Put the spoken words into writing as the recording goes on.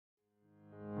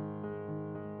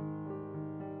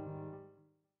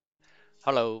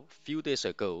Hello, few days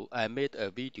ago, I made a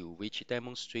video which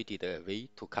demonstrated a way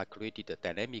to calculate the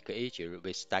dynamic age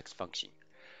with stacks function.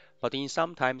 But in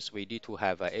sometimes we need to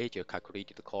have an age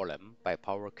calculated column by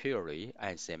PowerQuery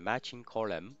as a matching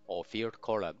column or field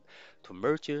column to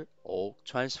merge or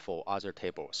transfer other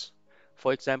tables.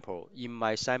 For example, in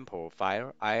my sample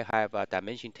file, I have a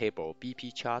dimension table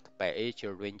BP chart by age,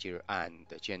 range, and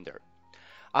gender,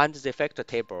 and the factor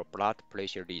table blood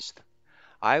pressure list.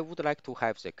 I would like to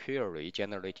have the query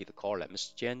generated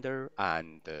columns gender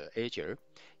and age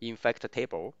in fact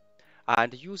table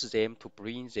and use them to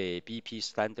bring the BP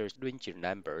standard range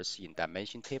numbers in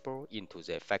dimension table into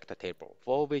the fact table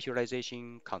for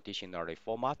visualization conditionally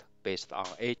format based on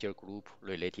age group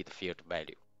related field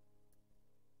value.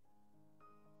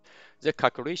 The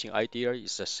calculation idea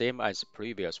is the same as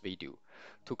previous video.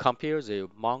 To compare the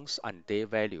month and day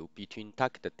value between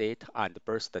target date and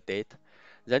birth date,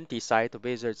 then decide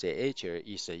whether the age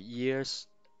is a year's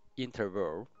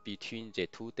interval between the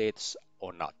two dates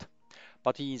or not.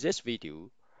 But in this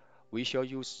video, we shall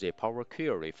use the Power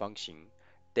Query function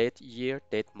Date.Year,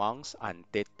 Date.Month, and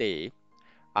Date.Day,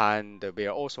 and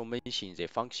we'll also mention the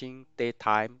function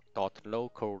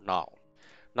DateTime.LocalNow.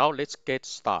 Now let's get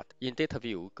started. In data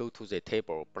view, go to the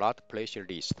table blood pressure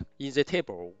list. In the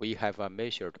table, we have a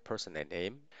measured person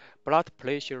name, blood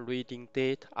pressure reading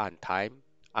date and time,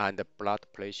 and blood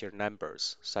pressure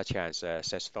numbers such as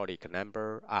systolic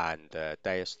number and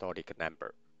diastolic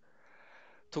number.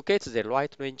 To get the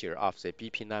right range of the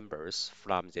BP numbers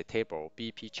from the table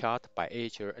BP chart by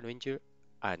age, range,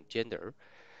 and gender,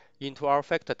 into our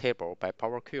factor table by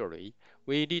Power Query,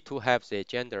 we need to have the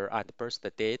gender and birth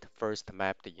date first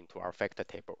mapped into our factor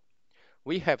table.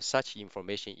 We have such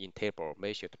information in table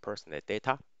measured personal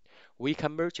data. We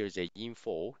can merge the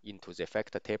info into the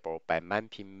factor table by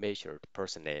mapping measured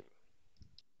person name.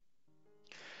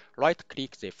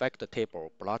 Right-click the factor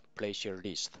table blood pressure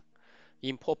list.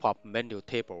 In pop-up menu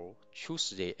table,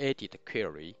 choose the Edit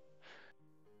Query.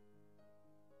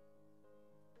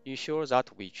 Ensure that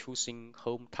we choosing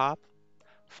Home tab.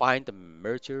 Find the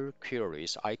Merge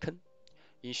Queries icon.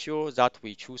 Ensure that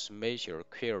we choose Measure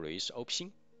Queries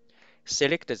option.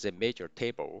 Select the major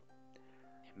table.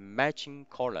 Matching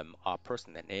column or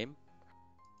person name.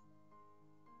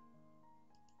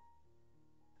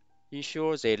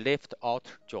 Ensure the left out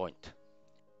joint.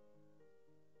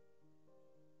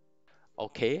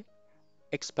 OK.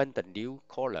 Expand the new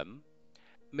column.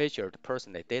 Measured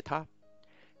personal data.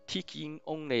 Tick in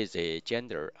only the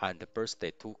gender and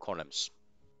birthday two columns.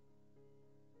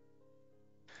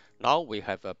 Now we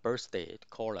have a birthday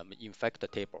column in fact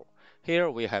table. Here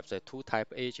we have the two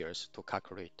type ages to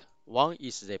calculate. One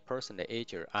is the person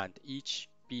age and each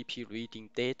BP reading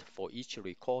date for each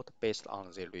record based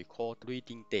on the record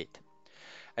reading date.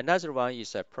 Another one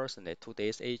is a person 2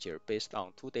 days age based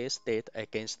on 2 days date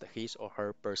against his or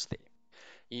her birthday.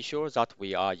 Ensure that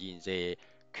we are in the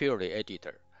query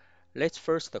editor. Let's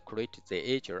first create the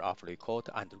age of record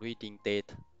and reading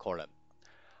date column.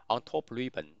 On top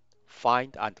ribbon,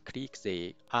 find and click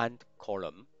the AND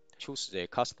column. Choose the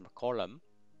custom column.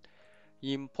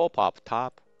 In pop-up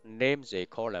tab, name the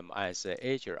column as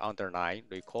age underline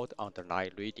record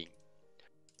underline reading.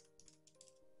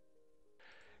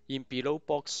 In below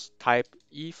box, type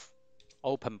if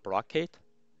open bracket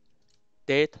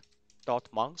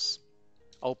date.month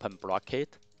open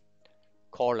bracket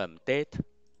column date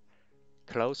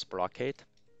close bracket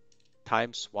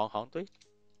times 100,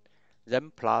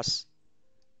 then plus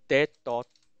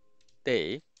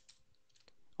date.day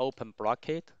open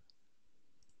bracket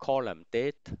column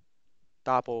date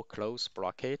double close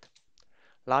bracket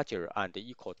larger and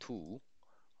equal to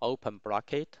open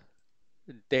bracket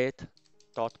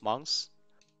date.month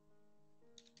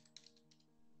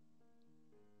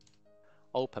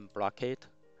open bracket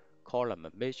column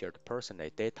measured personal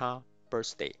data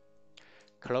birthday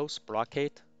close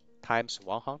bracket times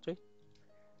 100,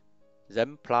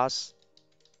 then plus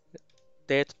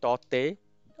date.day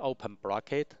open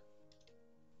bracket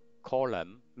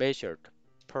column measured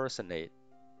personal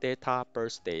data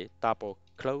birthday double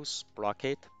close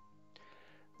bracket,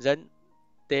 then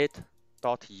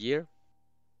Date.Year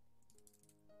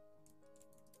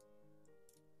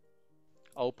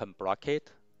open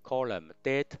bracket column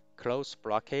date close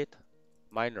bracket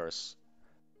minus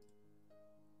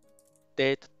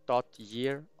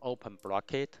Date.Year open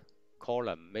bracket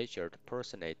column measured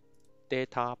personal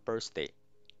data birthday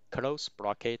close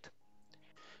bracket.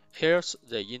 Here's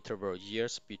the interval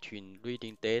years between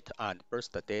reading date and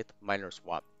birth date minus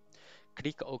 1.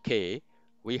 Click OK.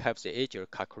 We have the age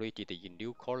calculated in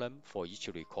new column for each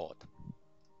record.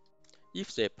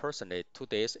 If the percentage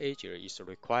today's age is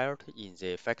required in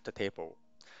the fact table,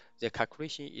 the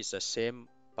calculation is the same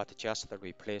but just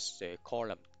replace the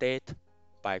column date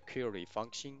by query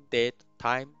function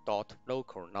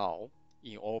Date.Time.LocalNow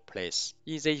in all places.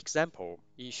 In the example,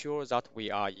 ensure that we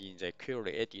are in the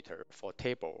query editor for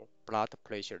table blood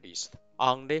pressure list.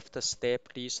 On left step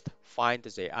list, find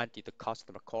the added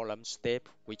customer column step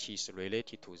which is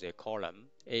related to the column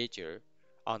age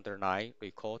underline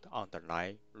record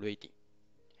underline reading.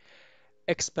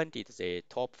 Expanded the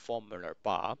top formula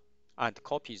bar and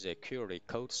copy the query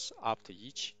codes after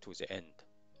each to the end.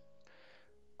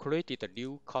 Create a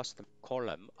new custom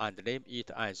column and name it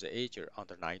as age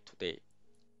underline today.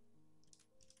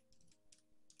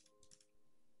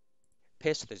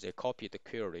 Paste the copied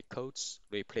query codes,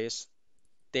 replace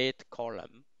date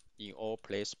column in all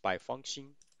places by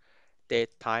function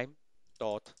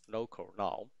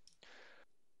DateTime.LocalNow.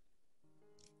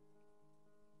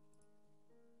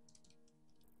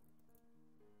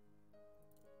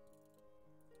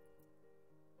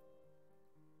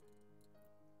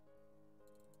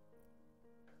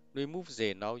 Remove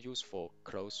the now useful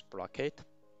close bracket.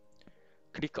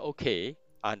 Click OK,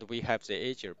 and we have the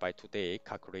age by today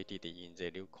calculated in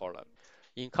the new column.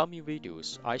 In coming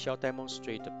videos, I shall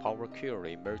demonstrate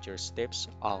PowerQuery merger steps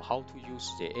on how to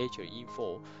use the age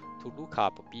info to look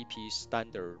up BP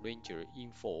standard range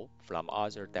info from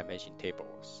other dimension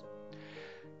tables.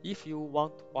 If you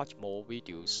want to watch more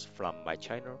videos from my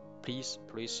channel, please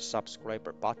press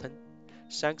subscribe button.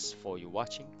 Thanks for your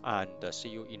watching and see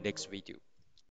you in next video.